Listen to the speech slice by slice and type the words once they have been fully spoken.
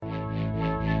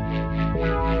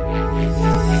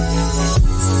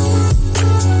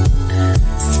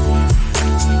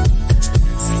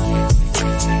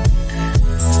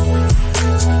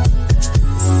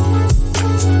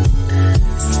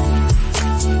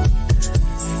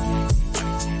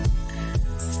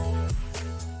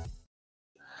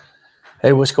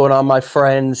Hey, what's going on, my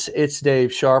friends? It's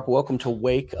Dave Sharp. Welcome to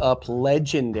Wake Up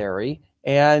Legendary.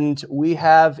 And we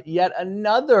have yet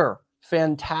another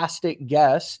fantastic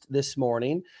guest this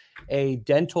morning, a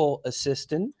dental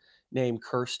assistant named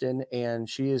Kirsten. And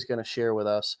she is going to share with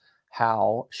us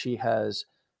how she has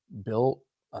built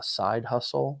a side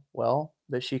hustle, well,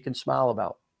 that she can smile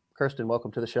about. Kirsten,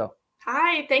 welcome to the show.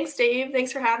 Hi, thanks, Dave.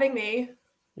 Thanks for having me.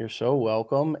 You're so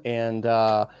welcome. And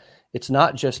it's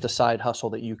not just a side hustle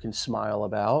that you can smile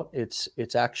about.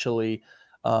 It's actually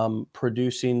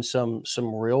producing some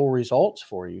real results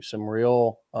for you, some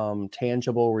real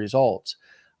tangible results.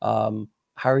 How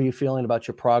are you feeling about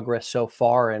your progress so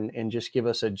far? And just give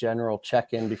us a general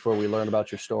check-in before we learn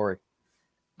about your story.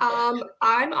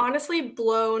 I'm honestly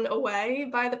blown away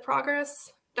by the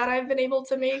progress that I've been able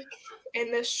to make in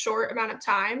this short amount of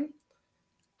time.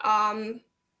 Um,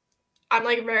 I'm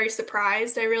like very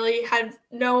surprised. I really had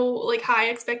no like high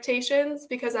expectations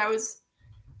because I was,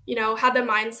 had the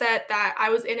mindset that I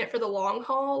was in it for the long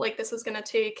haul. Like this was going to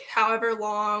take however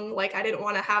long. Like I didn't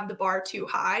want to have the bar too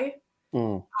high.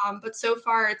 Mm. But so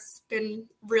far it's been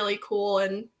really cool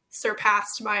and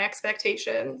surpassed my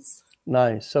expectations.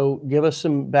 Nice. So give us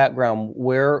some background.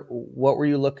 What were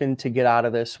you looking to get out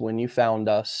of this when you found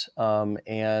us? And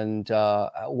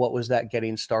what was that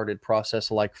getting started process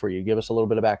like for you? Give us a little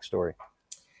bit of backstory.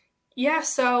 Yeah,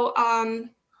 so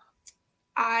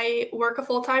I work a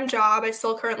full-time job. I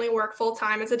still currently work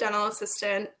full-time as a dental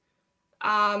assistant.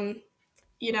 Um,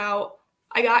 you know,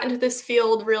 I got into this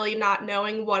field really not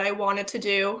knowing what I wanted to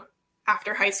do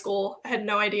after high school. I had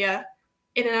no idea.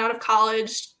 In and out of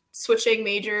college, switching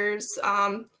majors.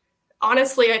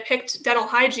 Honestly, I picked dental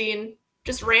hygiene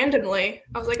just randomly.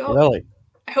 I was like, oh, Really?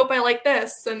 I hope I like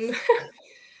this. And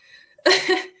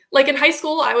like in high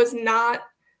school, I was not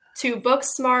too book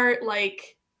smart.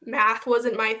 Like math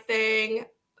wasn't my thing.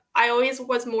 I always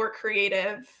was more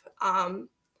creative.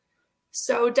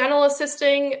 So dental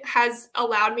assisting has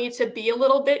allowed me to be a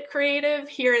little bit creative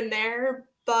here and there,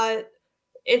 but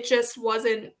it just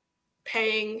wasn't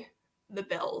paying the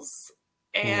bills.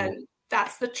 Mm. And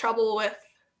that's the trouble with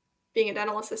being a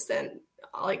dental assistant.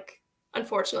 Like,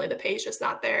 unfortunately, the pay's just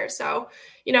not there. So,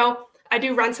 I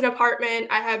do rent an apartment,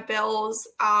 I have bills,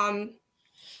 and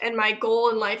my goal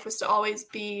in life was to always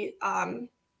be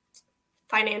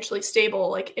financially stable,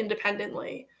 like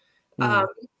independently. Um, Mm.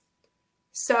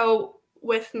 so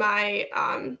with my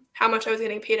how much I was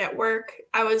getting paid at work,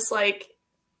 I was like,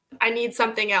 I need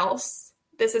something else.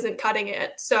 This isn't cutting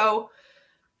it. So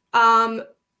um,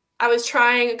 I was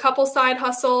trying a couple side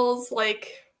hustles,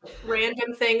 like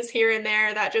random things here and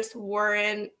there that just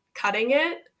weren't cutting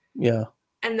it. Yeah.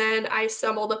 And then I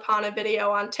stumbled upon a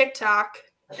video on TikTok,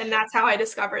 and that's how I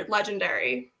discovered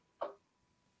Legendary.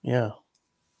 Yeah.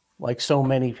 Like so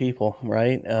many people,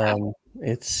 right?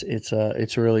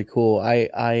 It's really cool.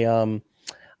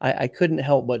 I couldn't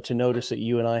help but to notice that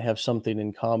you and I have something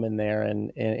in common there, and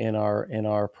in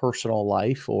our personal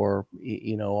life, or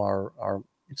our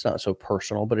it's not so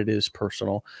personal, but it is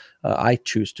personal. I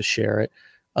choose to share it.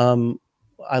 Um,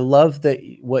 I love that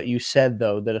what you said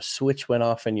though, that a switch went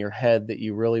off in your head that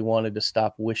you really wanted to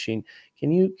stop wishing.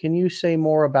 Can you say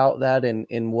more about that,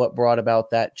 and what brought about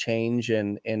that change,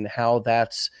 and how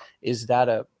is that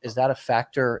a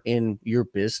factor in your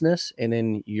business and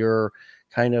in your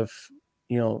kind of,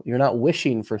 you're not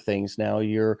wishing for things now,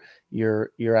 you're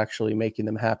actually making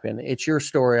them happen. It's your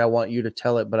story, I want you to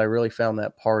tell it, but I really found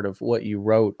that part of what you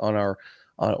wrote on our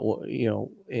on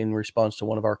in response to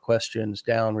one of our questions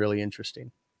down really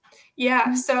interesting.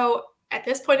 Yeah. So at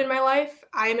this point in my life,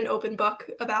 I am an open book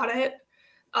about it.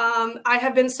 I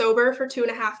have been sober for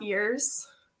 2.5 years.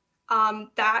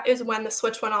 That is when the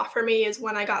switch went off for me, is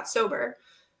when I got sober.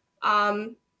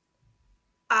 Um,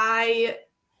 I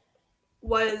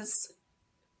was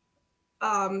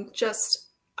just,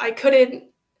 I couldn't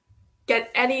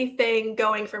get anything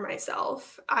going for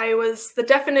myself. I was the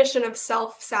definition of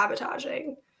self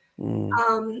sabotaging. Mm.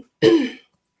 Um,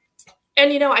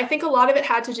 and, I think a lot of it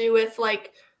had to do with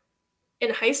like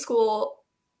in high school,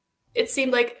 it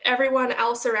seemed like everyone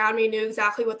else around me knew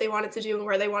exactly what they wanted to do and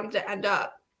where they wanted to end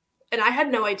up. And I had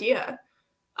no idea.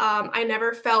 I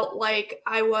never felt like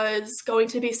I was going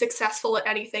to be successful at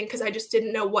anything because I just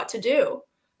didn't know what to do.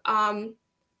 Um,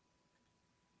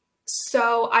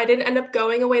 so I didn't end up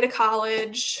going away to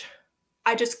college.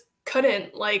 I just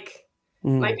couldn't. Like,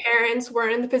 my Mm. parents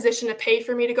weren't in the position to pay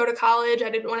for me to go to college. I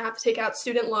didn't want to have to take out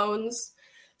student loans.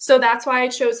 So that's why I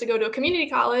chose to go to a community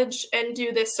college and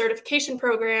do this certification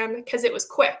program because it was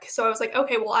quick. So I was like,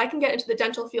 okay, well, I can get into the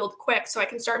dental field quick so I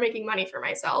can start making money for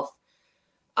myself.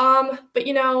 But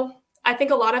I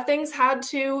think a lot of things had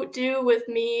to do with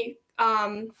me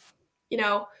you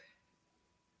know,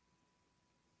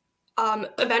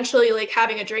 eventually like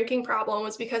having a drinking problem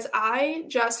was because I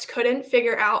just couldn't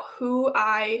figure out who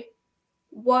I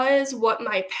was, what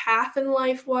my path in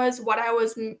life was, what I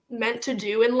was meant to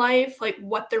do in life, like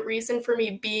what the reason for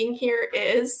me being here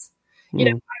is. You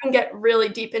know, Mm, I can get really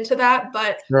deep into that,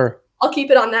 but sure. I'll keep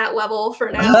it on that level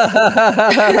for now.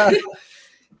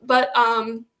 But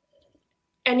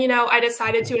and you know, I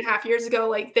decided 2.5 years ago,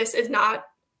 like this is not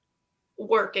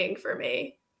working for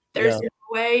me. There's Yeah. no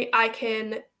way I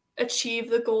can achieve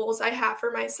the goals I have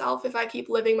for myself if I keep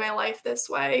living my life this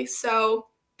way. So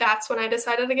that's when I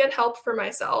decided to get help for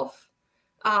myself.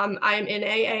 I'm in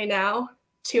AA now,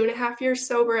 2.5 years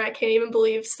sober. I can't even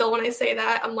believe still when I say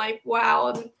that. I'm like,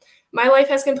 wow, my life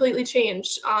has completely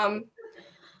changed.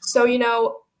 So, you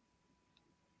know,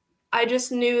 I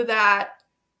just knew that,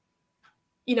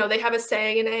 you know, they have a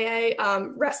saying in AA,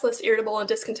 restless, irritable, and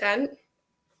discontent.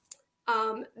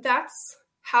 That's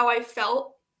how I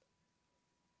felt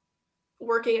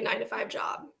working a 9 to 5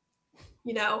 job,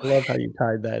 you know, I love how you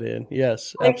tied that in.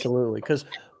 Yes, like, absolutely. Because,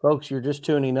 folks, you're just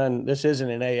tuning in. This isn't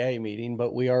an AA meeting,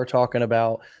 but we are talking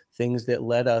about things that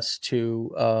led us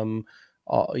to,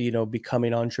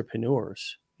 becoming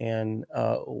entrepreneurs. And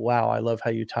wow, I love how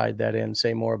you tied that in.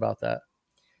 Say more about that.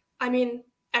 I mean,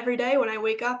 every day when I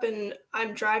wake up and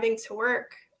I'm driving to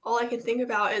work, all I can think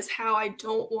about is how I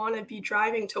don't want to be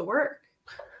driving to work.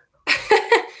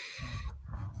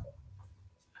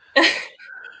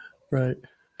 Right.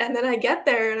 And then I get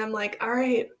there and I'm like, all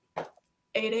right,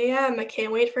 8 a.m. I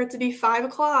can't wait for it to be 5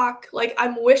 o'clock. Like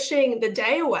I'm wishing the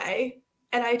day away.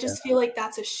 And I Yeah. just feel like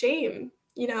that's a shame.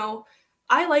 You know,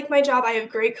 I like my job. I have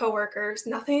great coworkers,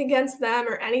 nothing against them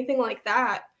or anything like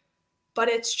that. But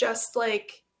it's just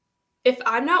like, if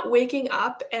I'm not waking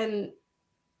up and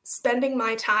spending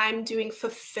my time doing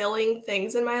fulfilling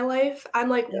things in my life, I'm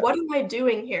like, Yeah. what am I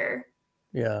doing here?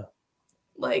 Yeah.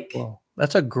 Like, Well,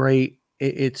 that's a great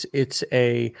it's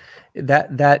a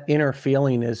that inner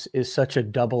feeling is such a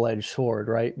double-edged sword,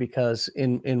 right? Because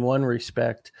in one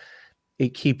respect,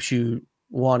 it keeps you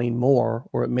wanting more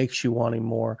or it makes you wanting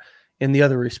more. In the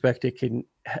other respect, it can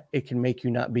make you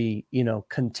not be,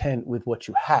 content with what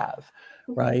you have,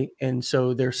 mhm. right? And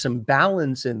so there's some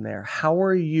balance in there. How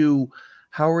are you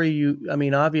I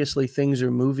mean, obviously things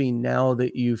are moving now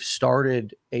that you've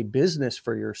started a business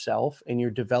for yourself and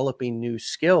you're developing new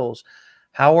skills.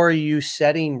 How are you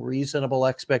setting reasonable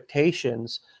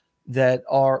expectations that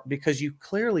are because you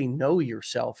clearly know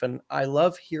yourself. And I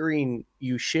love hearing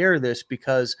you share this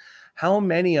because how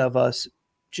many of us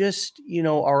just,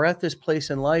 are at this place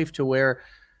in life to where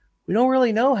we don't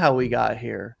really know how we got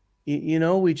here.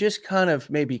 We just kind of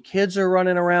maybe kids are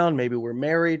running around, maybe we're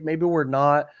married, maybe we're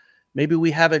not. Maybe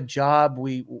we have a job,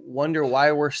 we wonder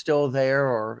why we're still there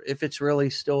or if it's really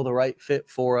still the right fit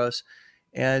for us.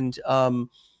 And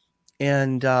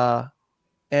and and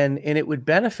it would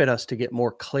benefit us to get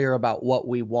more clear about what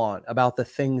we want, about the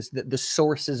things that the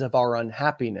sources of our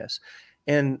unhappiness.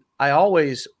 And I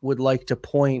always would like to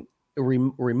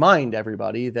remind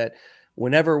everybody that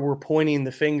whenever we're pointing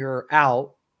the finger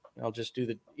out, I'll just do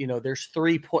there's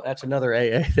that's another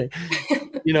AA thing.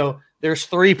 There's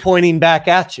three pointing back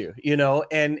at you,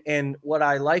 and what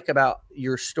I like about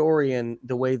your story and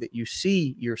the way that you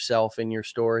see yourself in your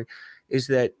story is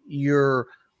that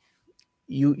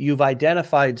you've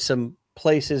identified some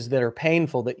places that are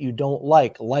painful that you don't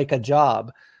like a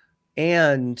job,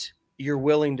 and you're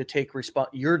willing to take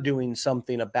you're doing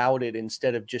something about it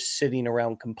instead of just sitting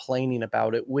around complaining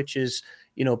about it, which is,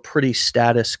 pretty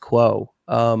status quo.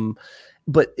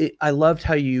 I loved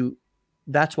how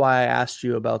that's why I asked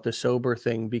you about the sober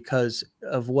thing, because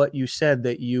of what you said,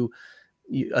 that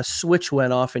a switch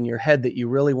went off in your head that you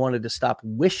really wanted to stop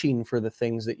wishing for the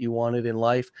things that you wanted in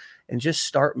life and just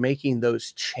start making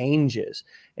those changes.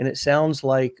 And it sounds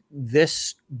like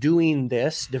developing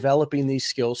these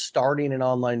skills, starting an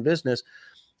online business,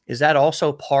 is that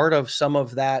also part of some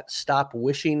of that stop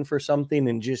wishing for something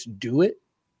and just do it?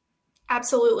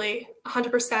 Absolutely,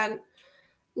 100%.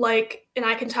 Like, and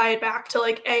I can tie it back to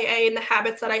like AA and the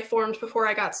habits that I formed before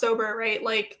I got sober, right?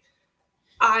 Like,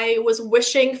 I was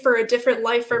wishing for a different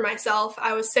life for myself.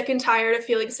 I was sick and tired of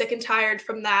feeling sick and tired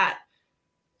from that.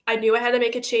 I knew I had to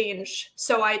make a change.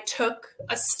 So I took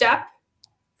a step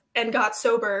and got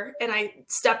sober, and I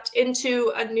stepped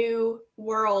into a new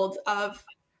world of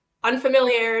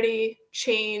unfamiliarity,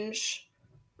 change,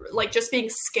 like just being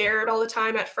scared all the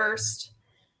time at first.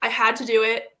 I had to do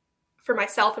it for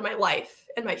myself and my life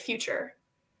and my future,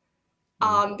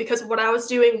 because what I was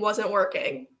doing wasn't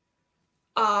working.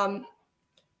 Um,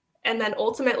 and then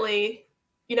ultimately,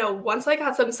 once I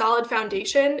got some solid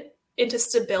foundation into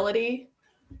stability,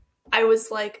 I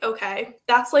was like, okay,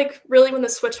 that's like really when the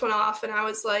switch went off. And I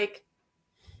was like,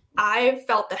 I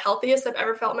felt the healthiest I've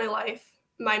ever felt in my life.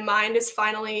 My mind is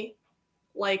finally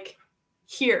like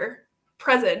here,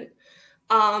 present.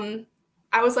 I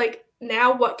was like,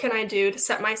 now what can I do to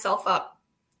set myself up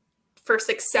for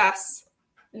success,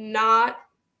 not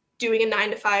doing a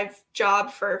 9 to 5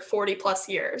 job for 40 plus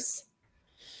years?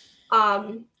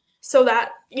 So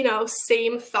that,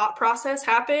 same thought process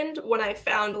happened when I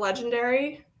found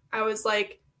Legendary. I was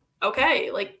like,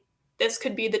 okay, like this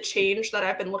could be the change that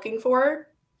I've been looking for.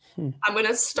 I'm going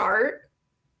to start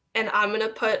and I'm going to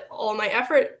put all my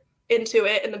effort into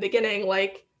it in the beginning,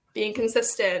 like being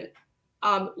consistent,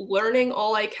 learning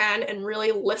all I can and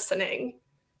really listening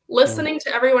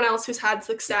to everyone else who's had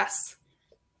success.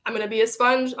 I'm going to be a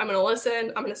sponge. I'm going to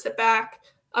listen. I'm going to sit back.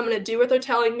 I'm going to do what they're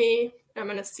telling me. I'm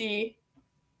going to see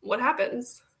what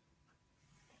happens.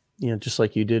 Just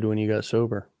like you did when you got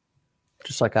sober,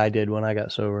 just like I did when I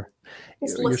got sober.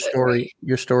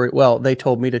 Your story. Well, they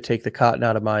told me to take the cotton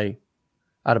out of my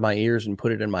ears and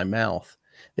put it in my mouth.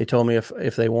 They told me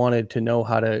if they wanted to know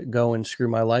how to go and screw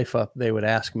my life up, they would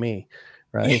ask me,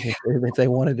 right? If they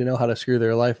wanted to know how to screw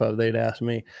their life up, they'd ask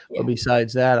me. Yeah. But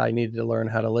besides that, I needed to learn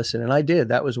how to listen. And I did.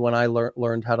 That was when I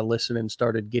learned how to listen and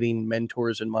started getting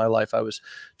mentors in my life. I was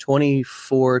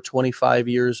 24, 25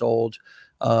 years old.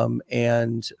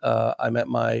 And I met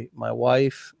my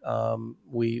wife.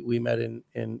 We met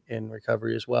in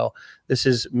recovery as well. This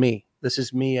is me. This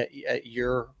is me at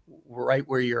your right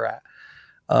where you're at.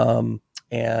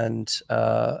 And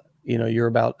you're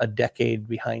about a decade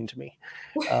behind me.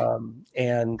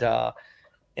 And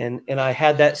I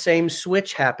had that same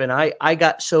switch happen. I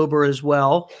got sober as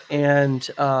well. And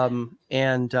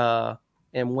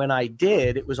when I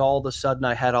did, it was all of a sudden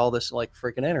I had all this like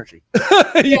freaking energy.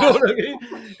 You know what I mean?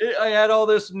 I had all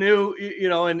this new,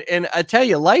 and I tell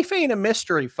you, life ain't a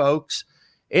mystery, folks.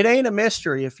 It ain't a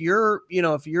mystery. If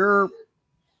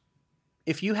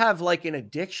you have like an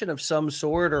addiction of some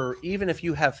sort, or even if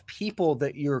you have people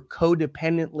that you're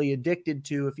codependently addicted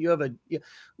to, if you have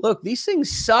look, these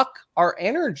things suck our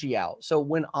energy out. So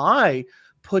when I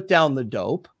put down the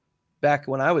dope back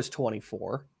when I was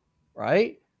 24,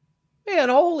 right? Man,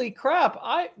 holy crap.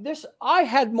 I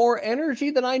had more energy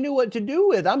than I knew what to do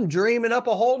with. I'm dreaming up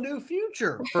a whole new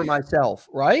future for myself,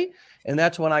 right? And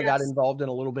that's when I got involved in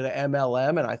a little bit of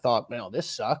MLM, and I thought, man, this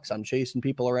sucks. I'm chasing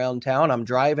people around town. I'm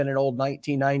driving an old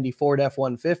 1990 Ford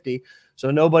F-150.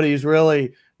 So nobody's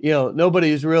really, can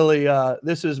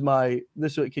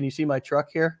you see my truck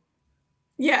here?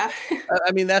 Yeah.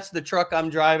 I mean, that's the truck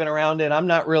I'm driving around in. I'm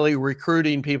not really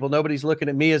recruiting people. Nobody's looking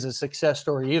at me as a success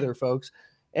story either, folks.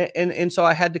 And so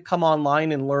I had to come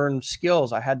online and learn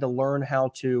skills. I had to learn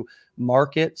how to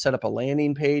market, set up a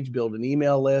landing page, build an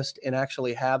email list, and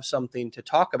actually have something to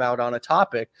talk about on a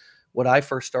topic. What I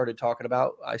first started talking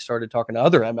about, I started talking to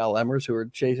other MLMers who were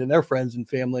chasing their friends and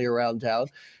family around town.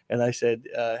 And I said,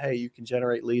 hey, you can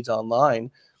generate leads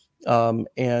online.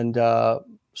 And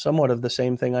somewhat of the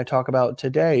same thing I talk about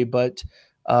today. But,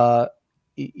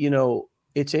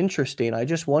 it's interesting. I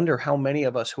just wonder how many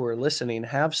of us who are listening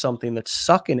have something that's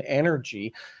sucking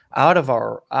energy out of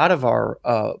our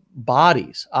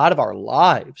bodies, out of our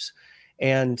lives.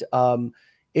 And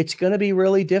it's going to be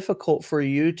really difficult for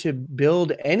you to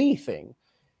build anything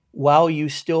while you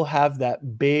still have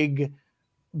that big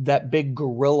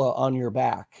gorilla on your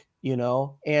back,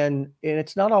 and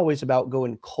it's not always about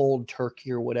going cold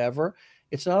turkey or whatever.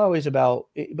 It's not always about,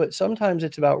 but sometimes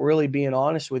it's about really being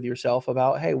honest with yourself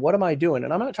about, hey, what am I doing?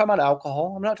 And I'm not talking about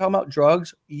alcohol. I'm not talking about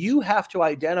drugs. You have to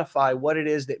identify what it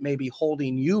is that may be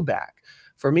holding you back.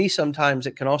 For me, sometimes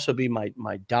it can also be my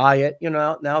diet.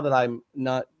 Now that I'm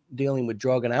not dealing with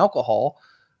drug and alcohol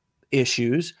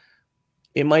issues,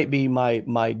 it might be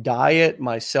my diet,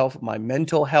 myself, my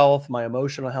mental health, my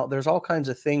emotional health. There's all kinds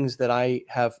of things that I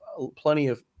have plenty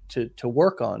of to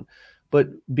work on. But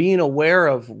being aware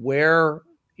of where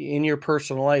in your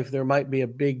personal life there might be a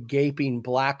big gaping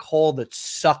black hole that's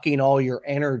sucking all your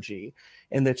energy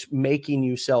and that's making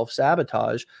you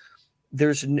self-sabotage,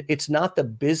 it's not the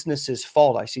business's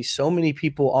fault. I see so many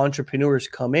people, entrepreneurs,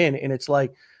 come in and it's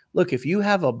like, look, if you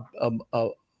have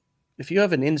if you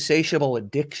have an insatiable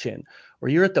addiction, or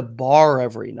you're at the bar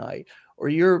every night, or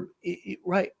you're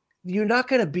not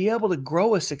going to be able to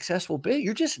grow a successful business.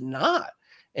 You're just not.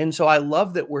 And so I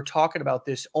love that we're talking about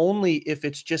this only if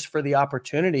it's just for the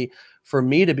opportunity for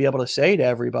me to be able to say to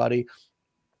everybody,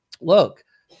 look,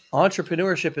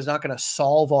 entrepreneurship is not going to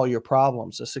solve all your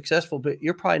problems.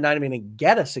 You're probably not even going to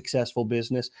get a successful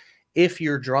business if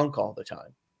you're drunk all the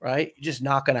time, right? It's just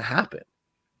not going to happen,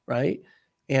 right?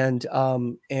 And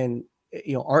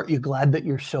aren't you glad that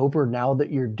you're sober now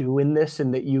that you're doing this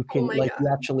and that you Oh can, my like, you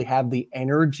god. actually have the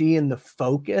energy and the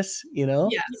focus, you know?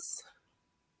 Yes.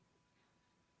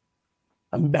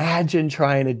 Imagine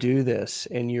trying to do this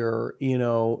and you're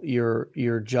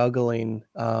juggling,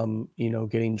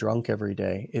 getting drunk every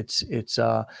day.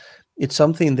 It's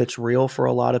something that's real for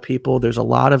a lot of people. There's a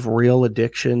lot of real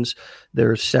addictions.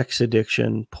 There's sex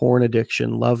addiction, porn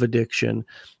addiction, love addiction.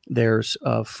 There's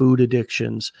food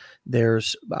addictions.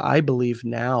 I believe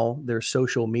now there's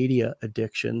social media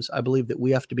addictions. I believe that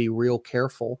we have to be real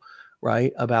careful,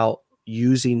 right, about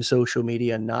using social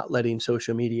media and not letting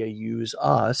social media use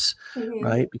us, Mhm.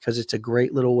 right? Because it's a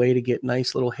great little way to get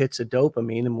nice little hits of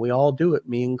dopamine, and we all do it,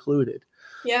 me included.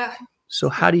 Yeah. So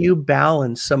how do you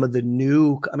balance some of the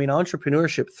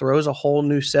entrepreneurship throws a whole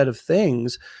new set of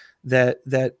things that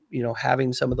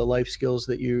having some of the life skills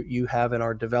that you have and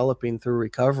are developing through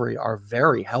recovery are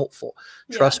very helpful.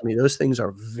 Yeah. Trust me, those things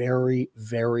are very,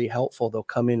 very helpful. They'll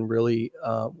come in really,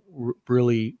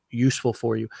 really useful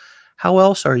for you. How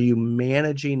else are you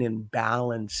managing and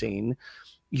balancing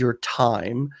your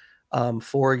time?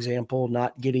 For example,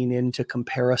 not getting into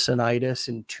comparisonitis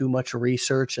and too much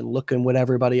research and looking what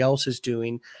everybody else is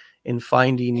doing, and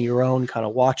finding your own kind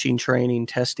of watching, training,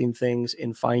 testing things,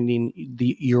 and finding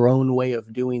your own way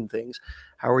of doing things.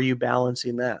 How are you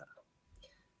balancing that?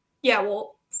 Yeah,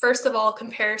 well, first of all,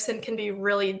 comparison can be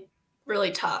really,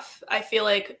 really tough. I feel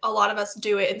like a lot of us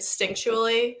do it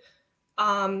instinctually,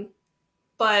 um,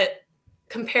 but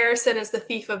comparison is the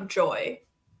thief of joy.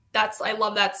 I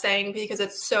love that saying because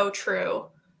it's so true.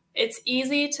 It's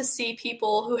easy to see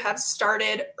people who have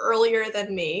started earlier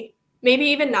than me, maybe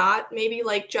even not, maybe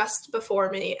like just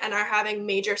before me, and are having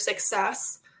major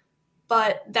success,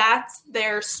 but that's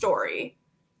their story.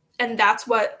 And that's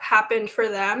what happened for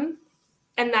them.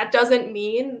 And that doesn't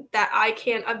mean that I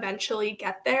can't eventually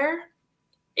get there.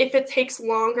 If it takes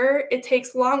longer, it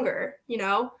takes longer, you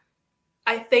know?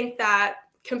 I think that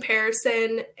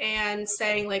comparison and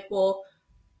saying, like, well,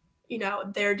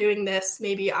 they're doing this,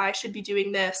 maybe I should be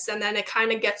doing this. And then it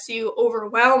kind of gets you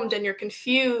overwhelmed and you're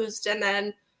confused. And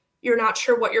then you're not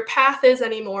sure what your path is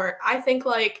anymore. I think,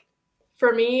 like,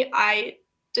 for me, I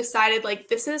decided, like,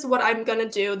 this is what I'm going to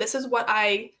do. This is what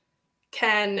I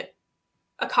can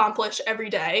accomplish every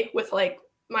day with, like,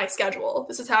 my schedule.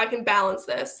 This is how I can balance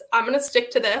this. I'm going to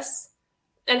stick to this.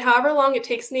 And however long it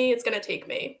takes me, it's going to take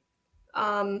me.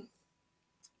 Um,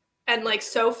 and like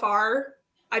so far,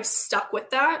 I've stuck with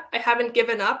that. I haven't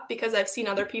given up because I've seen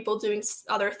other people doing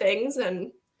other things.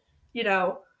 And, you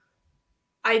know,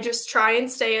 I just try and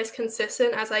stay as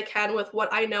consistent as I can with what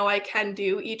I know I can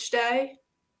do each day.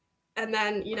 And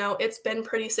then, it's been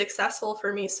pretty successful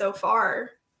for me so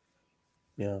far.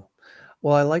 Yeah.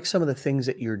 Well, I like some of the things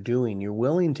that you're doing. You're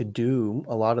willing to do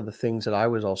a lot of the things that I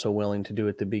was also willing to do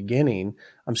at the beginning.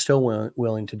 I'm still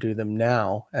willing to do them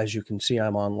now. As you can see,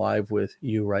 I'm on live with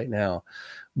you right now.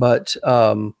 But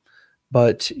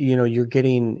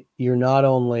you're not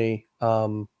only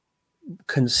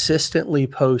consistently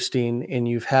posting, and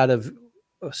you've had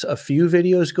a few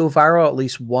videos go viral, at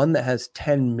least one that has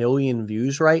 10 million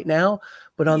views right now.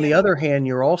 But on the Yeah. other hand,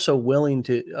 you're also willing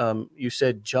to, you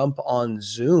said, jump on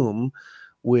Zoom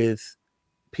with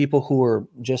people who are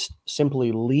just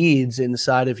simply leads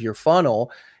inside of your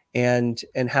funnel, and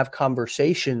have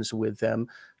conversations with them.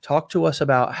 Talk to us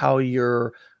about how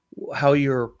you're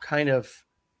kind of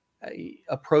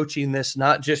approaching this,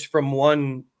 not just from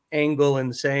one angle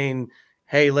and saying,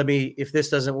 hey, if this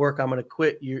doesn't work, I'm going to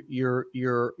quit.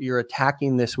 You're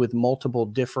attacking this with multiple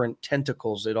different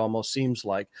tentacles. It almost seems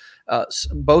like,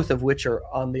 both of which are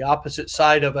on the opposite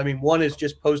side of, one is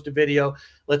just post a video,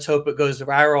 let's hope it goes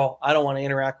viral, I don't want to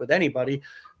interact with anybody.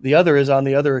 The other is on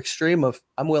the other extreme of,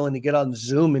 I'm willing to get on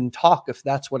Zoom and talk if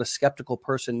that's what a skeptical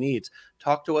person needs.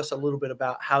 Talk to us a little bit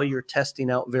about how you're testing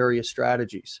out various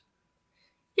strategies.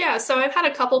 Yeah. So I've had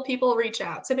a couple people reach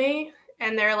out to me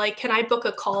and they're like, can I book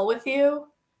a call with you?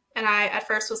 And I at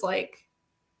first was like,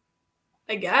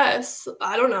 I guess.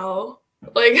 I don't know.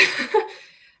 Like,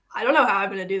 I don't know how I'm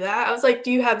going to do that. I was like,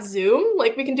 do you have Zoom?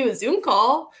 Like, we can do a Zoom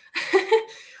call.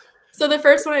 So the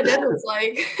first one I did was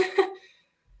like,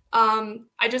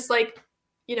 I just like,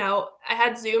 I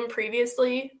had Zoom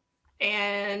previously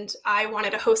and I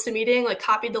wanted to host a meeting, like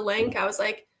copied the link. I was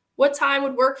like, what time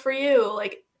would work for you?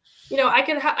 Like,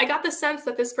 I got the sense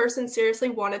that this person seriously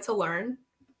wanted to learn.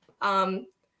 Um,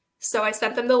 so I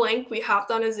sent them the link. We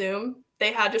hopped on a Zoom.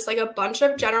 They had just like a bunch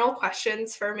of general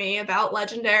questions for me about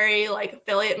Legendary, like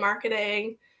affiliate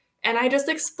marketing. And I just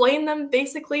explained them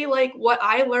basically like what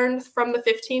I learned from the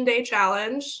 15-day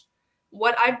challenge,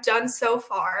 what I've done so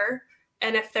far.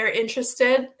 And if they're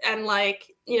interested and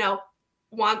like,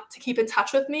 want to keep in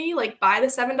touch with me, like buy the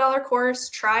 $7 course,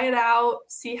 try it out,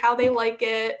 see how they like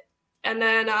it. And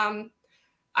then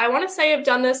I want to say I've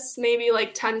done this maybe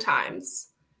like 10 times.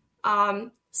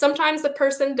 Sometimes the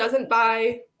person doesn't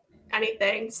buy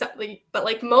anything, but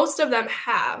like most of them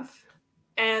have.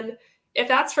 And if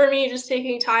that's for me, just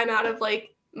taking time out of like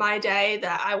my day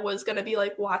that I was going to be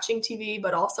like watching TV,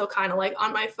 but also kind of like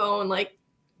on my phone, like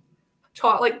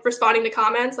responding to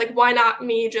comments, like why not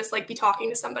me just like be talking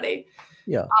to somebody?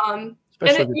 Yeah. And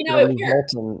Especially it, if it's you know, going it to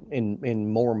worked. result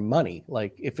in more money.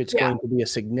 Like if it's Yeah. going to be a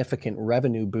significant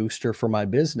revenue booster for my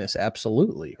business,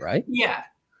 absolutely, right? Yeah.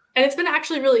 And it's been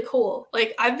actually really cool.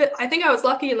 Like I think I was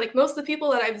lucky, and like most of the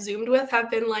people that I've Zoomed with have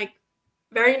been like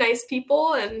very nice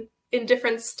people and in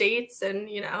different states. And,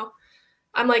 you know,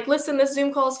 I'm like, listen, this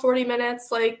Zoom call is 40 minutes.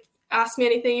 Like, ask me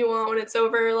anything you want when it's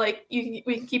over. Like, we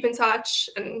can keep in touch.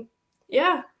 And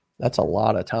yeah, That's a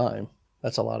lot of time.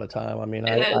 That's a lot of time. I mean,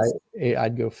 it is.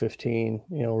 I'd go 15,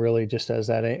 you know, really just as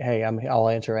that, hey, I'll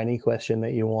answer any question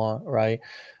that you want, right?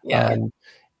 Yeah.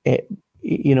 It,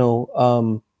 you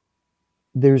know,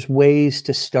 there's ways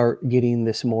to start getting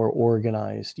this more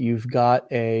organized. The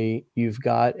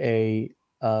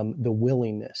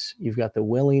willingness. You've got the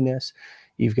willingness.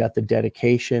 You've got the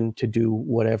dedication to do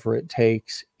whatever it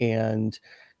takes, and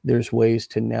there's ways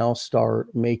to now start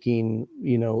making,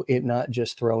 you know, it not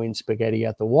just throwing spaghetti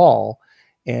at the wall,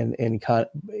 and kind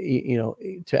of, you know,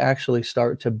 to actually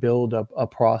start to build up a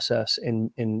process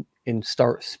and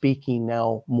start speaking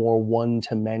now more one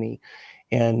to many.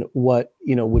 And what,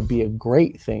 you know, would be a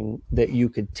great thing that you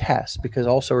could test, because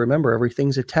also remember,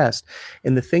 everything's a test,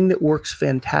 and the thing that works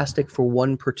fantastic for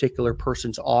one particular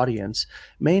person's audience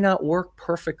may not work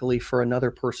perfectly for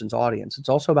another person's audience. It's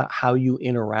also about how you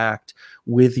interact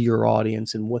with your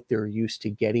audience and what they're used to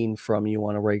getting from you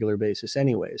on a regular basis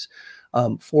anyways.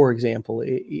 For example,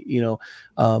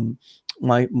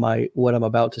 my what I'm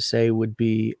about to say would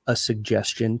be a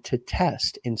suggestion to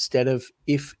test. Instead of,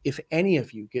 if any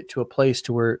of you get to a place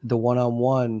to where the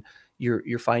one-on-one,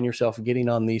 you find yourself getting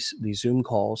on these Zoom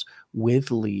calls with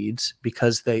leads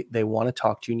because they want to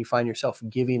talk to you, and you find yourself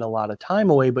giving a lot of time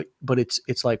away, but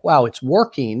it's like, wow, it's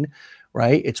working,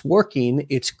 right? It's working.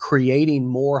 It's creating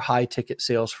more high ticket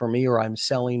sales for me, or I'm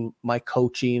selling my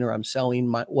coaching, or I'm selling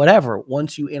my whatever.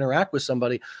 Once you interact with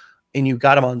somebody and you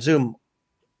got them on Zoom,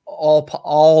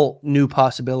 all new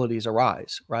possibilities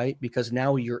arise, right? Because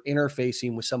now you're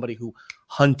interfacing with somebody who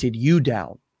hunted you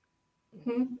down.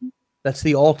 Mm-hmm. That's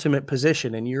the ultimate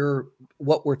position. And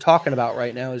what we're talking about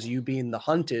right now is you being the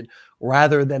hunted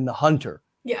rather than the hunter.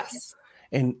 Yes.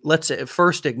 And let's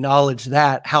first acknowledge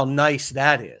that, how nice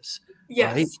that is,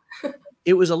 right? Yes.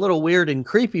 It was a little weird and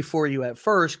creepy for you at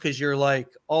first, because you're like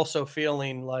also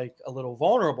feeling like a little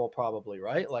vulnerable, probably,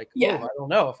 right? Like, oh, Yeah. I don't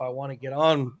know if I want to get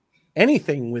on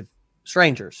anything with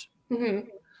strangers. Mm-hmm.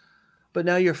 But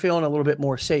now you're feeling a little bit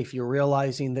more safe. You're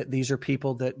realizing that these are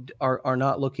people that are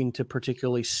not looking to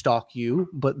particularly stalk you,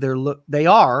 but they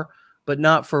are, but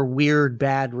not for weird,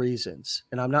 bad reasons.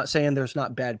 And I'm not saying there's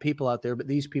not bad people out there, but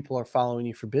these people are following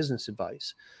you for business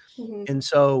advice. Mm-hmm. And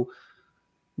so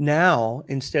now,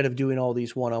 instead of doing all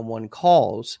these one-on-one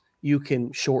calls, you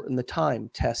can shorten the time,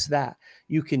 test that.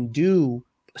 You can do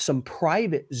some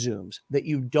private Zooms that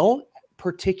you don't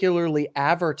particularly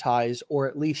advertise, or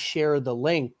at least share the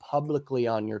link publicly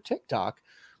on your TikTok,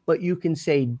 but you can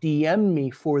say, DM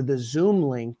me for the Zoom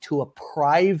link to a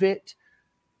private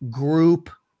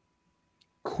group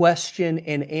question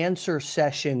and answer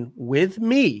session with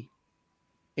me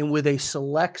and with a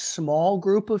select small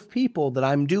group of people that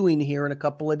I'm doing here in a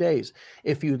couple of days.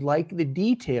 If you'd like the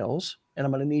details, and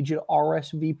I'm going to need you to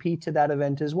RSVP to that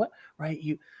event as well, right?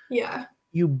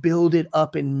 You build it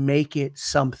up and make it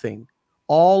something.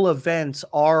 All events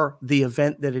are the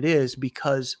event that it is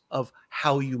because of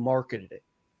how you marketed it,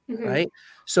 Mm-hmm. right?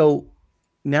 So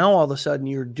now all of a sudden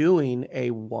you're doing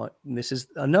and this is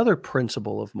another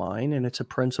principle of mine, and it's a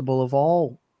principle of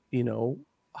all, you know,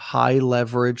 high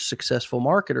leverage successful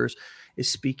marketers, is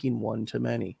speaking one to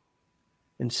many.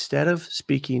 Instead of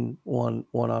speaking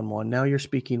one-on-one, now you're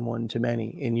speaking one to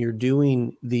many, and you're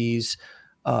doing these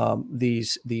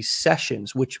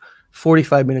sessions, which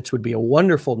 45 minutes would be a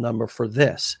wonderful number for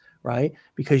this, right?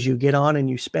 Because you get on and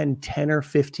you spend 10 or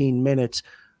 15 minutes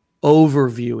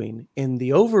overviewing, and the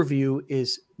overview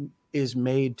is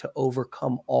made to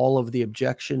overcome all of the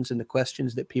objections and the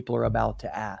questions that people are about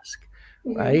to ask,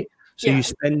 Mm-hmm. right? So Yeah. you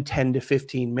spend 10 to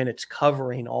 15 minutes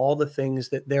covering all the things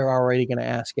that they're already going to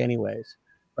ask anyways,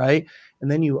 right?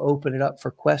 And then you open it up for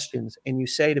questions, and you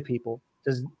say to people,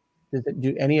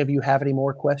 do any of you have any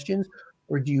more questions,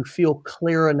 or do you feel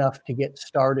clear enough to get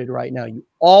started right now? You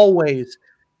always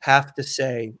have to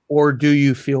say, or do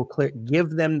you feel clear? Give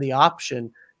them the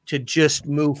option to just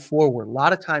move forward. A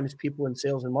lot of times people in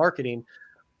sales and marketing,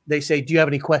 they say, do you have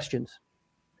any questions?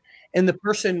 And the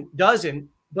person doesn't,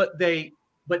 but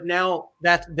now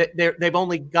they've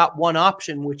only got one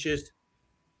option, which is,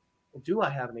 well, do I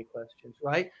have any questions?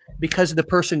 Right? Because the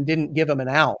person didn't give them an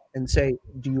out and say,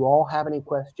 do you all have any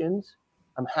questions?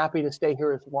 I'm happy to stay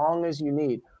here as long as you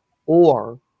need.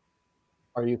 Or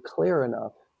are you clear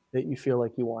enough that you feel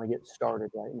like you want to get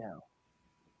started right now?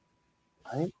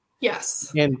 Right?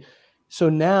 Yes. And so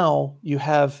now you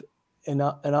have an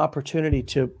opportunity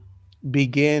to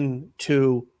begin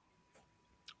to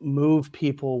move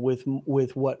people with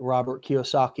what Robert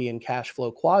Kiyosaki in Cash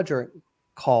Flow Quadrant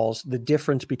calls the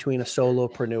difference between a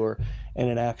solopreneur and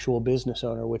an actual business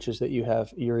owner, which is that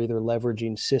you're either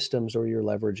leveraging systems or you're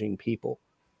leveraging people,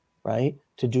 right,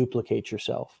 to duplicate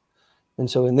yourself. And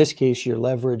so in this case, you're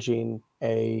leveraging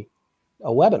a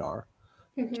webinar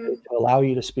to allow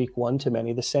you to speak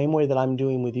one-to-many, the same way that I'm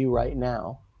doing with you right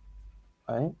now,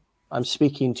 right? I'm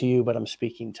speaking to you, but I'm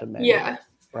speaking to many. Yeah.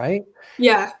 Right?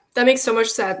 Yeah, that makes so much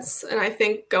sense. And I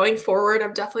think going forward,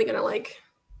 I'm definitely going to like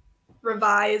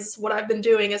revise what I've been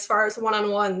doing as far as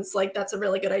one-on-ones. Like that's a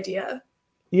really good idea.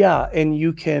 Yeah, and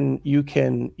you can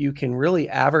really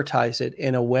advertise it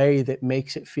in a way that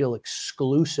makes it feel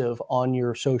exclusive on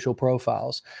your social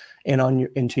profiles and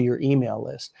into your email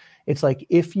list. It's like,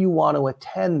 if you want to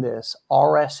attend this,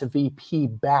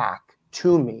 RSVP back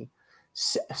to me,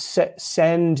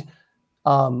 send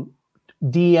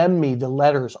DM me the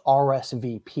letters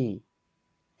RSVP,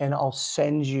 and I'll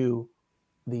send you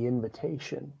the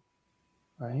invitation.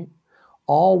 Right?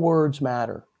 All words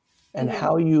matter. And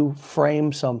how you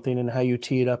frame something and how you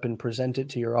tee it up and present it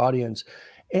to your audience.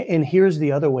 And here's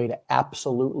the other way to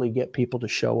absolutely get people to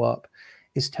show up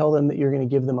is tell them that you're going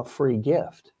to give them a free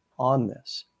gift on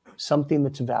this, something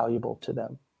that's valuable to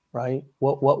them, right?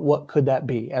 What could that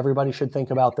be? Everybody should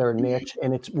think about their niche,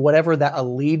 and it's whatever that a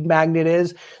lead magnet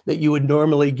is that you would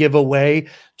normally give away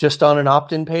just on an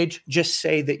opt-in page. Just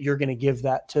say that you're going to give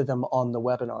that to them on the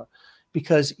webinar,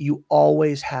 because you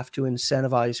always have to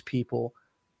incentivize people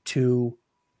to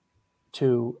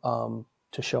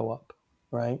show up,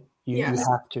 right? You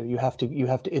have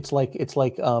to.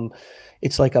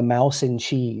 It's like a mouse in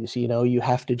cheese. You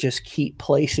have to just keep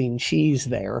placing cheese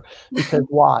there, because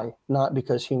why? Not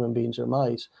because human beings are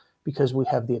mice, because we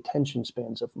have the attention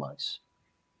spans of mice.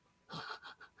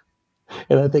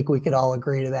 And I think we can all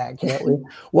agree to that, can't we?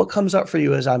 What comes up for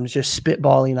you as I'm just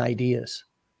spitballing ideas?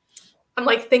 I'm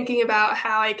like thinking about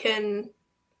how I can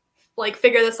like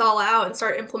figure this all out and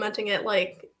start implementing it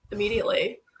like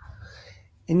immediately.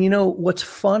 And what's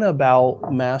fun about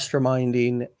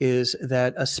masterminding is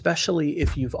that, especially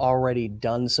if you've already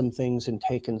done some things and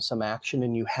taken some action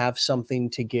and you have something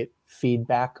to get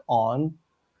feedback on,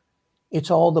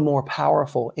 it's all the more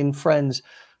powerful. And friends,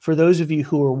 for those of you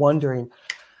who are wondering,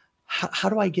 how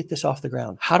do I get this off the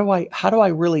ground? How do I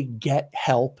really get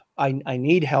help? I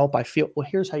need help. I feel, well,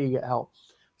 here's how you get help.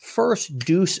 First,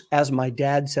 do, as my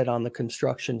dad said on the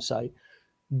construction site,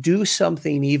 do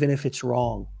something even if it's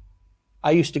wrong.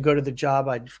 I used to go to the job,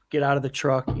 I'd get out of the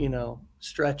truck,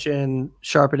 stretching,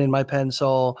 sharpening my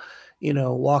pencil,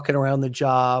 walking around the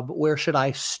job. Where should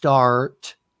I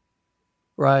start?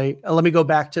 Right? Let me go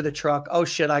back to the truck. Oh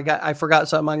shit, I forgot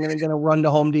something. I'm going to run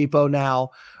to Home Depot now.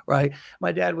 Right?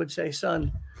 My dad would say,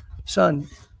 son,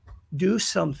 do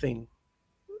something.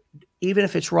 Even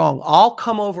if it's wrong, I'll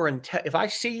come over and if I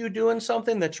see you doing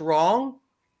something that's wrong,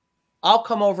 I'll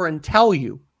come over and tell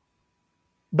you.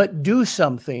 But do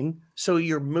something so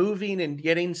you're moving and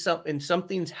getting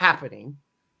something's happening.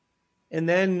 And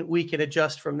then we can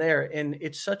adjust from there. And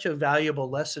it's such a valuable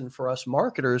lesson for us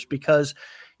marketers, because,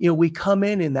 we come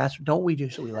in and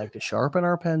we like to sharpen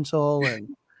our pencil and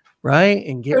right.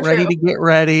 And get ready to get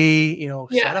ready,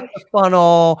 set up the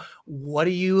funnel. What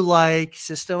do you like?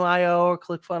 System.io or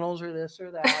ClickFunnels or this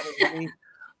or that? And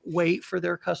wait for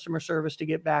their customer service to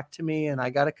get back to me. And I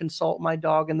got to consult my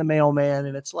dog and the mailman.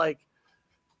 And it's like,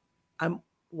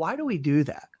 why do we do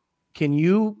that? Can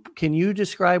you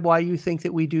describe why you think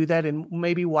that we do that, and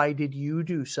maybe why did you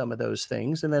do some of those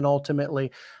things? And then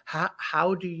ultimately,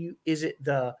 is it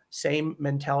the same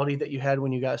mentality that you had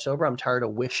when you got sober? I'm tired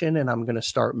of wishing and I'm going to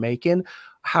start making.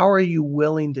 How are you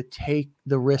willing to take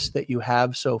the risk that you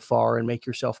have so far and make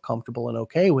yourself comfortable and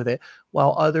okay with it,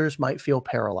 while others might feel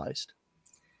paralyzed?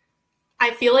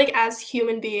 I feel like as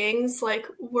human beings, like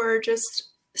we're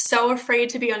just so afraid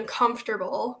to be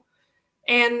uncomfortable.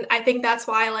 And I think that's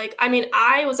why,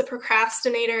 I was a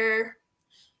procrastinator.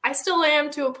 I still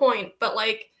am to a point, but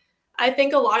I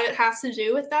think a lot of it has to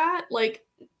do with that. Like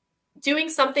doing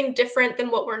something different than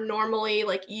what we're normally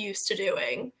like used to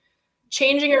doing,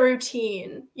 changing a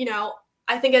routine.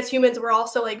 I think as humans, we're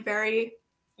also like very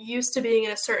used to being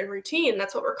in a certain routine.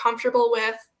 That's what we're comfortable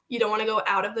with. You don't want to go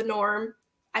out of the norm.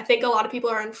 I think a lot of people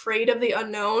are afraid of the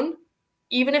unknown,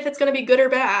 even if it's going to be good or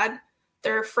bad.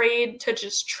 They're afraid to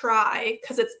just try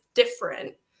because it's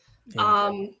different.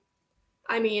 Yeah.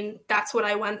 I mean, that's what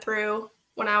I went through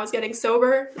when I was getting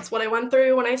sober. That's what I went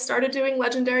through when I started doing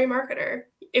Legendary Marketer.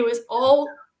 It was all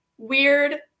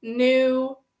weird,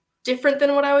 new, different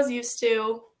than what I was used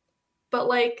to. But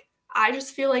like, I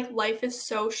just feel like life is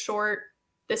so short.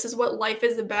 This is what life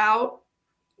is about.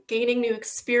 Gaining new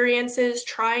experiences,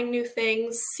 trying new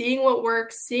things, seeing what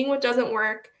works, seeing what doesn't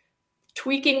work,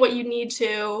 tweaking what you need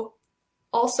to.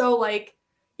 Also, like,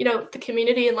 the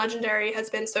community in Legendary has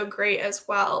been so great as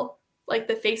well. Like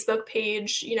the Facebook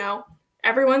page,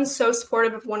 everyone's so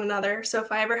supportive of one another. So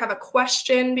if I ever have a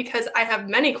question, because I have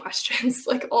many questions,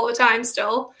 like all the time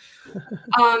still,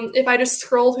 if I just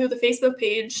scroll through the Facebook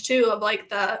page too of like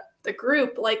the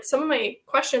group, like some of my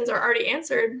questions are already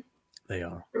answered. They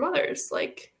are from others.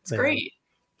 Like it's great.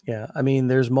 Yeah. I mean,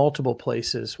 there's multiple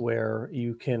places where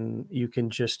you can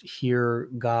just hear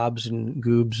gobs and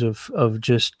goobs of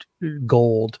just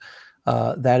gold.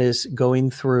 That is going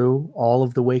through all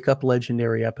of the Wake Up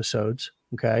Legendary episodes.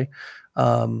 Okay.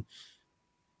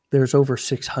 There's over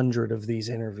 600 of these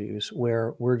interviews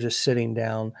where we're just sitting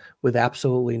down with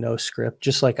absolutely no script,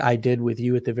 just like I did with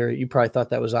you at the you probably thought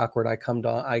that was awkward.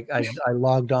 I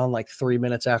logged on like 3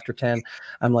 minutes after 10.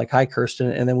 I'm like, hi,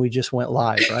 Kirsten. And then we just went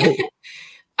live, right?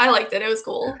 I liked it. It was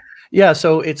cool. Yeah.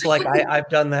 So it's like, I've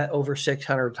done that over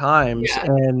 600 times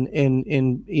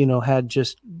and had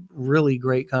just really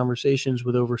great conversations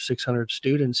with over 600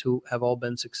 students who have all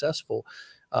been successful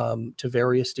to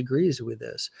various degrees with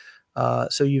this.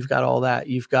 So you've got all that.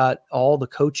 You've got all the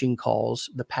coaching calls,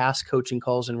 the past coaching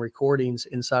calls and recordings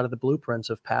inside of the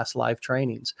blueprints of past live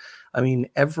trainings. I mean,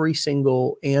 every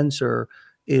single answer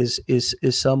is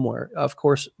somewhere. Of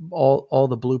course, all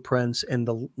the blueprints and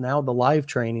now the live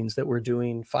trainings that we're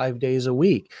doing 5 days a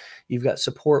week. You've got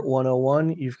Support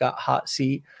 101. You've got Hot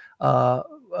Seat,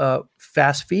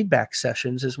 fast feedback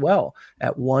sessions as well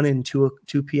at 1 and 2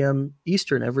 p.m.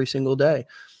 Eastern every single day.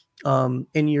 And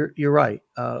you're right.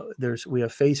 We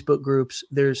have Facebook groups.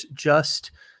 There's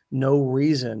just no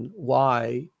reason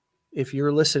why, if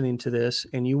you're listening to this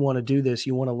and you want to do this,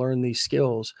 you want to learn these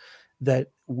skills, that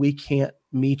we can't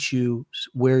meet you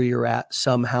where you're at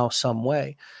somehow, some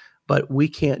way, but we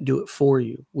can't do it for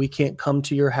you. We can't come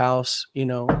to your house,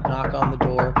 knock on the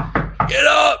door, get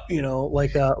up,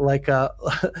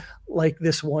 like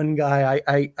this one guy,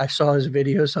 I saw his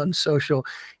videos on social.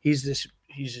 He's this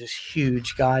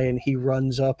huge guy and he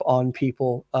runs up on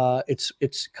people.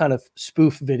 It's kind of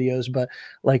spoof videos, but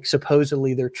like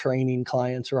supposedly they're training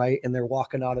clients, right? And they're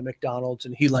walking out of McDonald's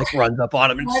and he like runs up on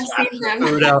them and slaps their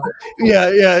food out.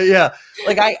 Yeah.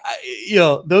 Like I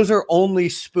those are only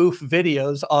spoof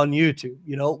videos on YouTube.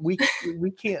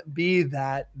 We can't be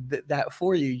that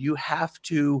for you. You have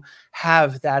to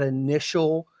have that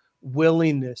initial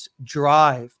willingness,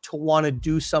 drive to want to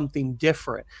do something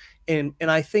different. And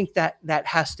I think that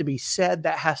has to be said,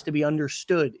 that has to be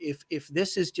understood. If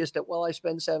this is just I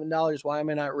spend $7, why am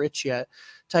I not rich yet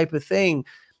type of thing,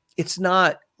 it's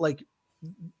not like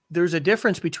there's a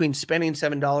difference between spending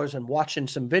 $7 and watching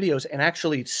some videos and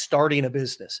actually starting a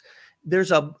business.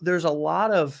 There's a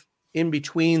lot of in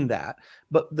between that.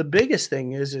 But the biggest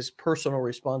thing is personal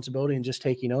responsibility and just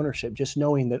taking ownership, just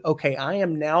knowing that, okay, I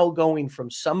am now going from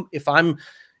if I'm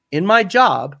in my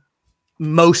job,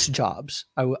 most jobs,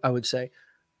 I would say,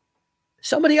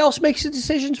 somebody else makes the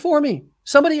decisions for me.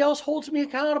 Somebody else holds me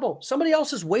accountable. Somebody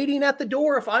else is waiting at the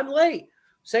door if I'm late,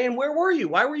 saying, where were you?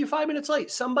 Why were you 5 minutes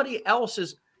late? Somebody else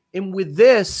is. And with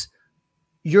this,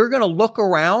 you're going to look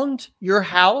around your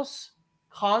house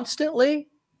constantly.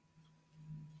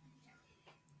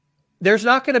 There's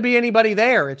not going to be anybody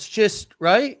there. It's just,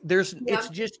 right? It's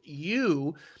just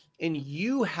you, and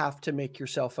you have to make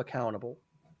yourself accountable.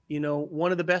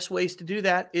 One of the best ways to do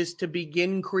that is to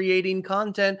begin creating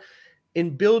content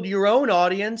and build your own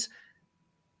audience,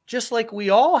 just like we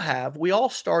all have. We all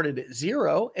started at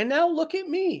zero. And now look at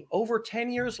me. Over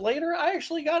 10 years later, I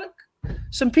actually got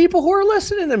some people who are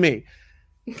listening to me.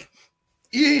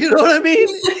 You know what I mean?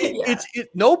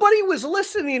 Nobody was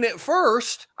listening at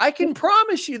first. I can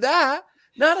promise you that.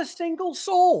 Not a single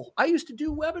soul. I used to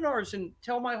do webinars and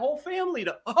tell my whole family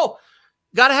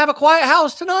got to have a quiet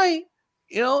house tonight.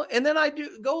 And then I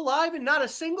do go live and not a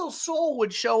single soul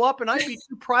would show up, and I'd be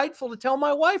too prideful to tell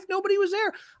my wife nobody was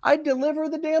there. I'd deliver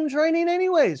the damn training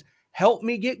anyways. Help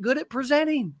me get good at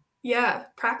presenting. Yeah,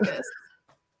 practice.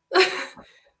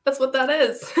 That's what that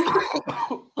is.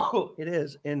 It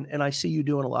is. And I see you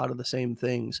doing a lot of the same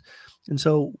things. And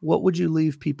so what would you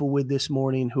leave people with this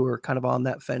morning who are kind of on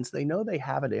that fence? They know they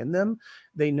have it in them.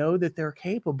 They know that they're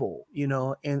capable,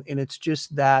 and it's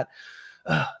just that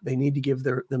they need to give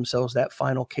themselves that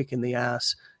final kick in the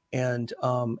ass. And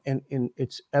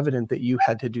it's evident that you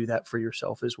had to do that for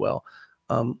yourself as well.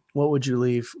 What would you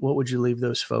leave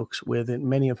those folks with? And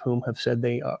many of whom have said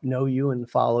they know you and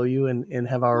follow you and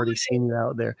have already seen you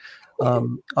out there.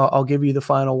 I'll give you the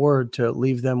final word to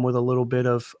leave them with a little bit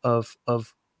of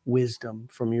wisdom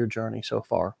from your journey so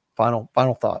far. Final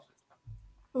thought.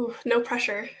 Ooh, no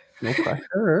pressure. No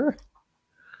pressure.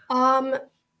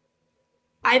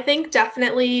 I think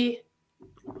definitely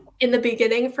in the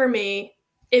beginning for me,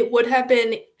 it would have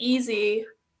been easy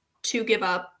to give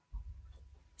up,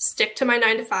 stick to my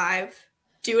 9 to 5,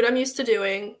 do what I'm used to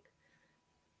doing.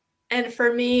 And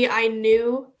for me, I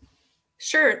knew,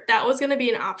 sure, that was going to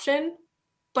be an option,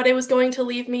 but it was going to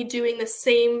leave me doing the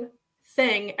same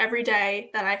thing every day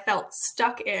that I felt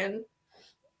stuck in,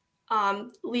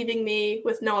 leaving me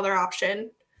with no other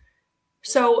option.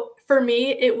 So for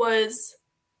me, it was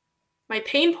my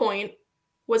pain point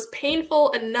was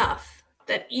painful enough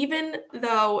that even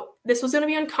though this was going to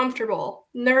be uncomfortable,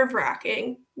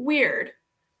 nerve-wracking, weird,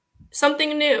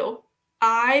 something new,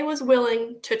 I was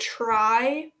willing to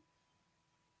try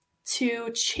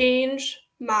to change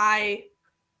my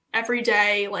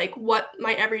everyday, like what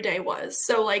my everyday was.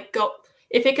 So like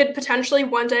if it could potentially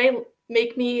one day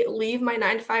make me leave my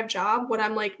 9 to 5 job, what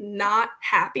I'm like not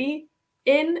happy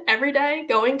in every day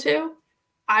going to,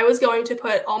 I was going to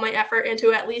put all my effort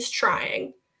into at least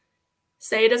trying.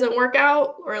 Say it doesn't work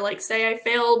out, or like say I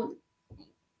failed,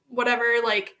 whatever,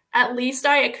 like at least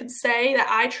I could say that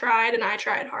I tried and I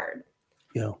tried hard.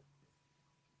 Yeah.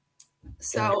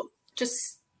 So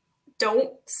just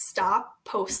don't stop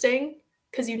posting,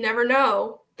 because you never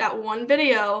know that one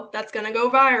video that's going to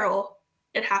go viral.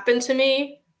 It happened to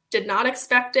me, did not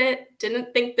expect it,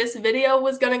 didn't think this video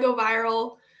was going to go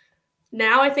viral.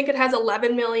 Now I think it has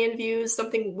 11 million views,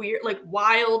 something weird, like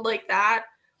wild like that.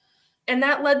 And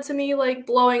that led to me like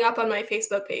blowing up on my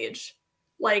Facebook page,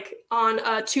 like on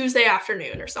a Tuesday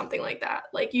afternoon or something like that.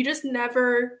 Like you just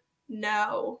never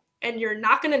know. And you're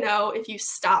not going to know if you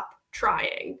stop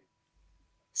trying.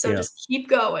 So just keep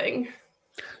going.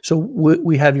 So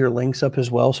we have your links up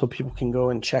as well, so people can go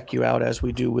and check you out as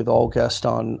we do with all guests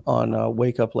on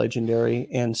Wake Up Legendary.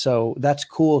 And so that's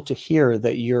cool to hear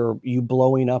that you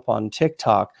blowing up on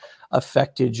TikTok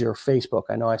affected your Facebook.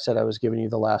 I know I said I was giving you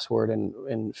the last word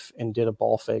and did a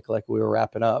ball fake like we were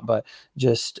wrapping up, but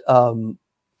just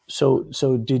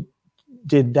so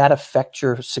did that affect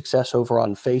your success over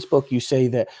on Facebook? You say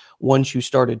that once you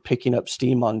started picking up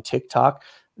steam on TikTok,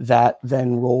 that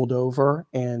then rolled over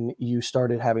and you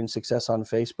started having success on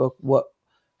Facebook.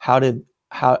 How did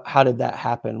that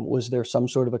happen? Was there some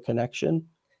sort of a connection?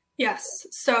 Yes.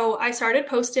 So I started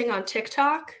posting on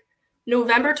TikTok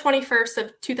November 21st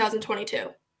of 2022.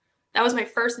 That was my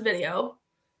first video.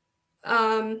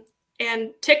 And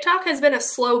TikTok has been a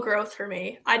slow growth for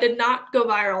me. I did not go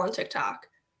viral on TikTok,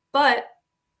 but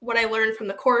what I learned from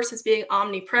the course is being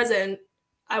omnipresent.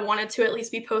 I wanted to at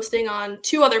least be posting on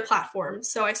 2 other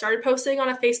platforms. So I started posting on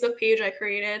a Facebook page I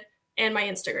created and my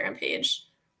Instagram page.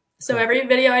 So every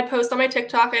video I'd post on my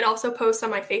TikTok, I'd also post on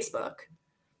my Facebook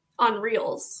on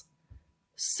Reels.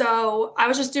 So I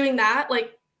was just doing that,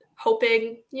 like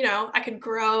hoping, I could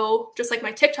grow just like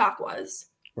my TikTok was.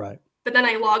 Right. But then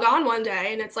I log on one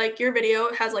day and it's like, your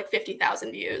video has like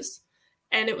 50,000 views.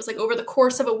 And it was like over the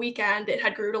course of a weekend, it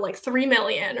had grew to like 3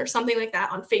 million or something like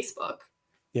that on Facebook.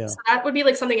 Yeah. So that would be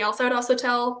like something else I would also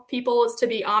tell people is to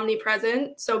be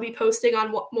omnipresent. So be posting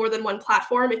on more than one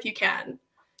platform if you can,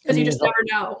 because you just never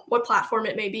know what platform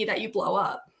it may be that you blow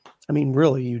up. I mean,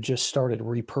 really, you just started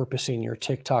repurposing your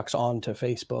TikToks onto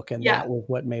Facebook, and that was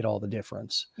what made all the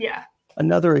difference. Yeah.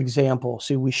 Another example.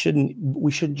 See, we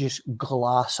shouldn't just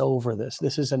gloss over this.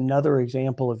 This is another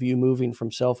example of you moving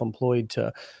from self-employed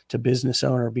to business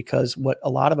owner, because what a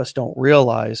lot of us don't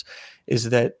realize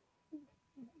is that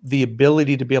the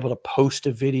ability to be able to post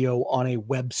a video on a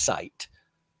website,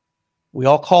 we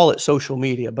all call it social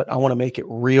media, but I want to make it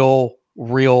real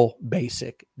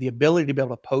basic. The ability to be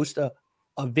able to post a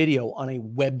video on a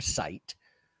website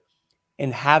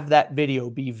and have that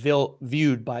video be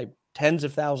viewed by tens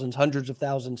of thousands, hundreds of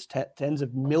thousands, tens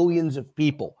of millions of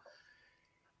people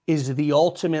is the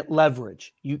ultimate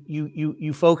leverage.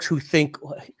 You folks who think,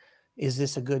 is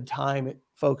this a good time?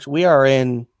 Folks, we are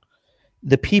in.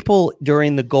 The people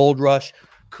during the gold rush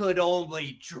could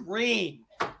only dream.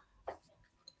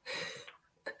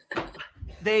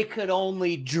 they could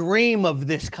only dream of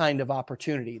this kind of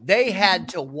opportunity. They had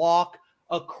to walk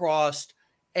across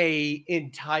a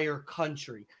entire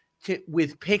country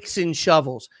with picks and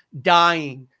shovels,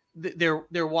 dying,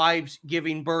 their wives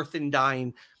giving birth and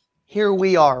dying. Here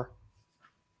we are,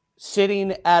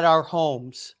 sitting at our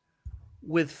homes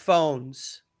with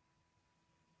phones,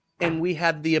 and we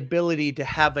have the ability to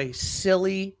have a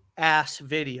silly ass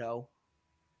video,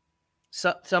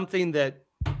 something that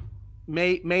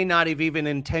may not have even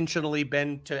intentionally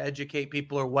been to educate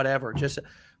people or whatever,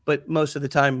 but most of the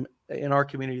time in our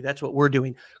community, that's what we're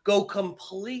doing. Go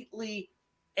completely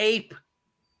ape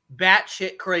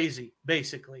batshit crazy,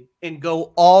 basically, and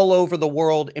go all over the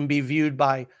world and be viewed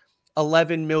by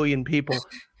 11 million people.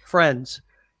 Friends,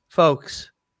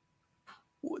 folks,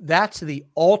 that's the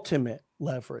ultimate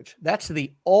leverage. That's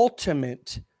the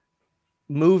ultimate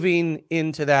moving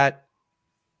into that,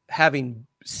 having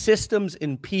systems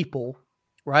and people,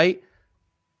 right,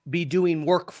 be doing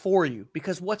work for you.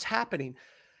 Because what's happening?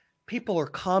 People are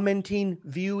commenting,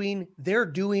 viewing, they're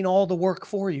doing all the work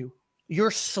for you.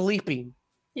 You're sleeping.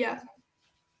 Yeah.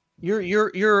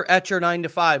 You're at your 9 to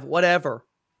 5, whatever.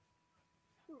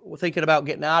 We're thinking about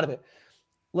getting out of it.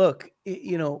 Look,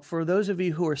 for those of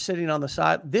you who are sitting on the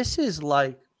side, this is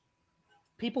like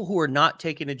people who are not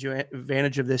taking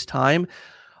advantage of this time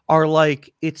are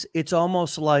like, it's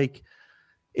almost like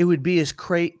it would be as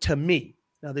great to me.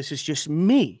 Now, this is just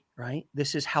me, right?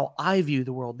 This is how I view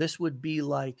the world. This would be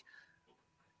like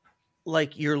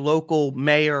your local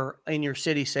mayor in your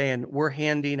city saying, we're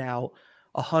handing out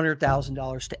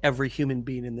 $100,000 to every human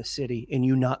being in the city and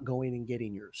you not going and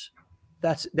getting yours.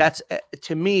 That's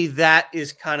to me, that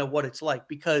is kind of what it's like,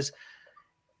 because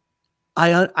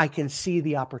I can see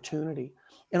the opportunity,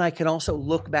 and I can also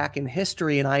look back in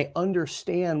history and I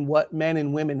understand what men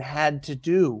and women had to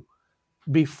do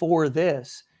before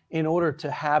this in order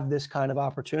to have this kind of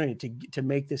opportunity to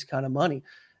make this kind of money.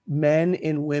 Men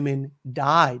and women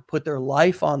died, put their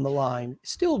life on the line,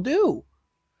 still do.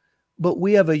 But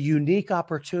we have a unique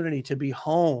opportunity to be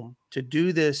home, to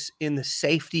do this in the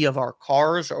safety of our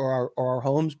cars or our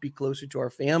homes, be closer to our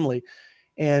family.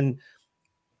 And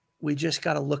we just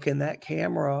got to look in that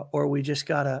camera, or we just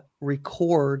got to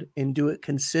record and do it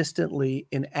consistently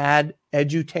and add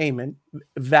edutainment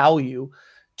value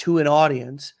to an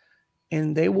audience,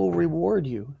 and they will reward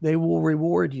you. They will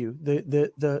reward you.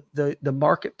 The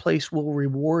marketplace will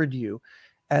reward you,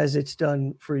 as it's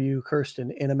done for you,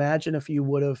 Kirsten. And imagine if you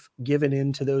would have given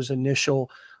in to those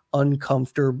initial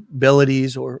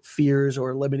uncomfortabilities or fears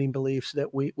or limiting beliefs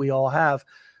that we all have.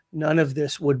 None of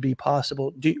this would be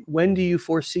possible. When do you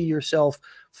foresee yourself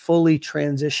fully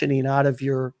transitioning out of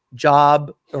your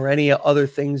job or any other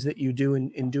things that you do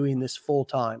in doing this full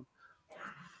time?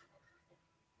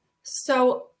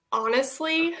 So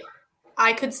honestly,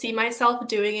 I could see myself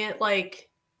doing it like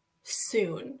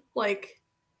soon. Like,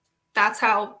 that's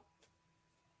how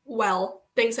well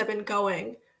things have been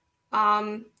going.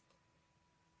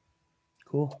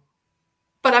 Cool.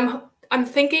 But I'm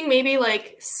thinking maybe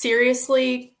like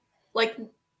seriously, like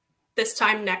this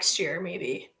time next year,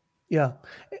 maybe. Yeah.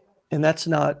 And that's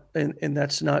not, and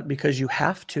that's not because you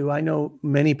have to. I know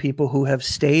many people who have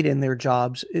stayed in their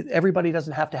jobs. Everybody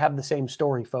doesn't have to have the same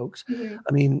story, folks. Mm-hmm.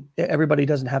 I mean, everybody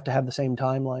doesn't have to have the same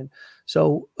timeline.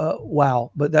 So,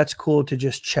 wow. But that's cool to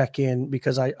just check in,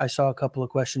 because I saw a couple of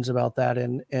questions about that.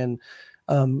 And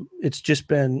it's just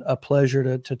been a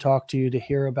pleasure to talk to you, to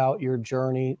hear about your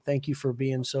journey. Thank you for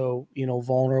being so,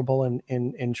 vulnerable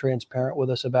and transparent with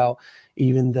us about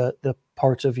even the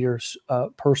parts of your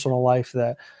personal life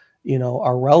that,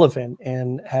 are relevant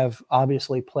and have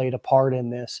obviously played a part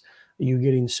in this, you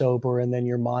getting sober, and then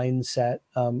your mindset.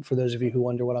 For those of you who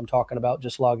wonder what I'm talking about,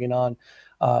 just logging on,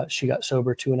 she got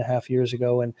sober 2.5 years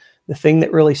ago. And the thing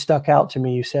that really stuck out to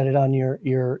me, you said it on your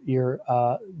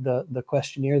the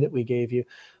questionnaire that we gave you,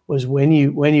 was when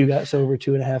you got sober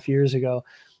 2.5 years ago,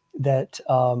 that,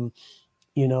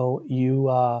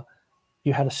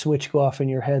 you had a switch go off in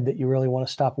your head that you really want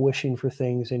to stop wishing for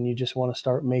things, and you just want to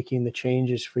start making the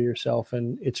changes for yourself.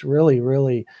 And it's really,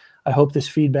 really, I hope this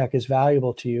feedback is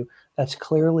valuable to you. That's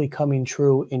clearly coming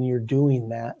true, and you're doing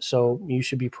that. So you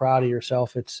should be proud of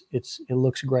yourself. It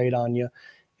looks great on you.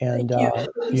 And Thank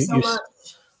you so much.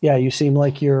 Yeah, you seem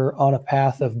like you're on a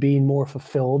path of being more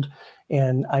fulfilled.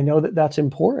 And I know that that's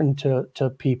important to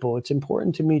people. It's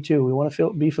important to me too. We want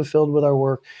to be fulfilled with our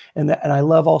work. And I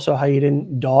love also how you're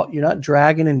not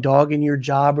dragging and dogging your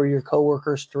job or your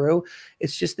coworkers through.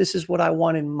 It's just, this is what I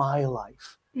want in my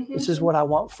life. Mm-hmm. This is what I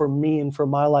want for me and for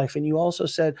my life. And you also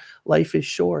said life is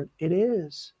short. It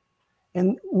is.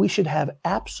 And we should have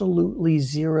absolutely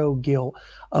zero guilt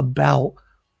about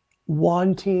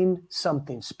wanting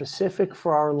something specific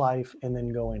for our life and then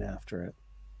going after it.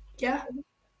 Yeah.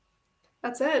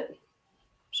 That's it.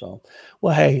 So,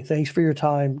 well, hey, thanks for your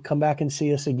time. Come back and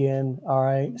see us again. All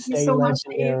right. Thank you Stay so much,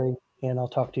 Dave. legendary, and I'll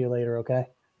talk to you later. Okay.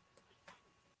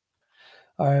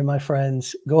 All right, my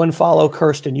friends, go and follow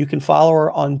Kirsten. You can follow her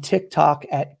on TikTok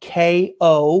at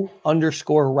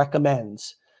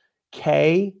KO_recommends.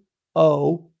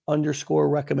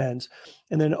 KO_recommends.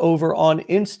 And then over on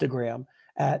Instagram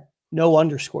at no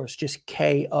underscores, just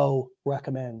KO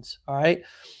recommends. All right.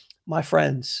 My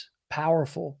friends,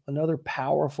 powerful, another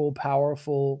powerful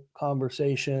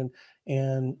conversation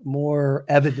and more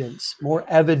evidence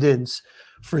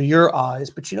for your eyes.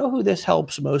 But you know who this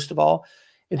helps most of all?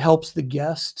 It helps the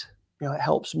guest. It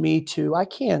helps me too. I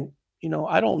can't,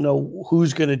 I don't know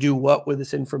who's going to do what with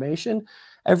this information.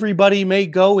 Everybody may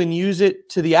go and use it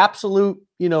to the absolute,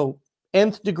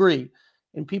 nth degree,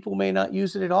 and people may not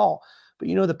use it at all. But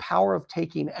the power of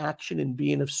taking action and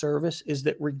being of service is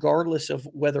that regardless of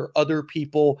whether other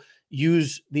people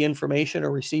use the information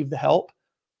or receive the help,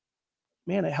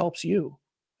 man, it helps you.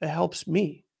 It helps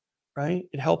me, right?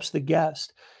 It helps the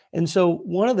guest. And so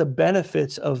one of the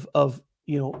benefits of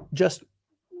just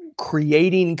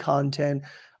creating content,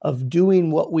 of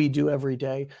doing what we do every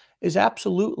day, is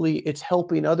absolutely it's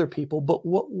helping other people. But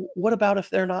what about if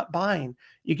they're not buying?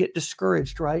 You get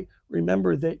discouraged, right?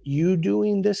 Remember that you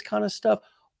doing this kind of stuff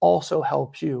also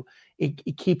helps you.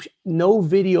 It keeps no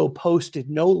video posted,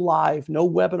 no live, no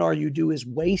webinar you do is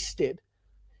wasted.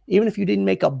 Even if you didn't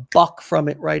make a buck from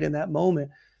it right in that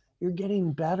moment, you're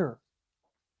getting better.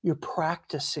 You're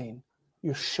practicing.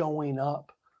 You're showing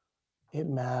up. It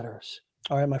matters.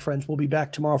 All right, my friends, we'll be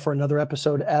back tomorrow for another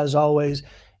episode. As always,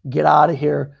 get out of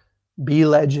here, be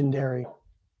legendary, and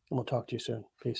we'll talk to you soon. Peace.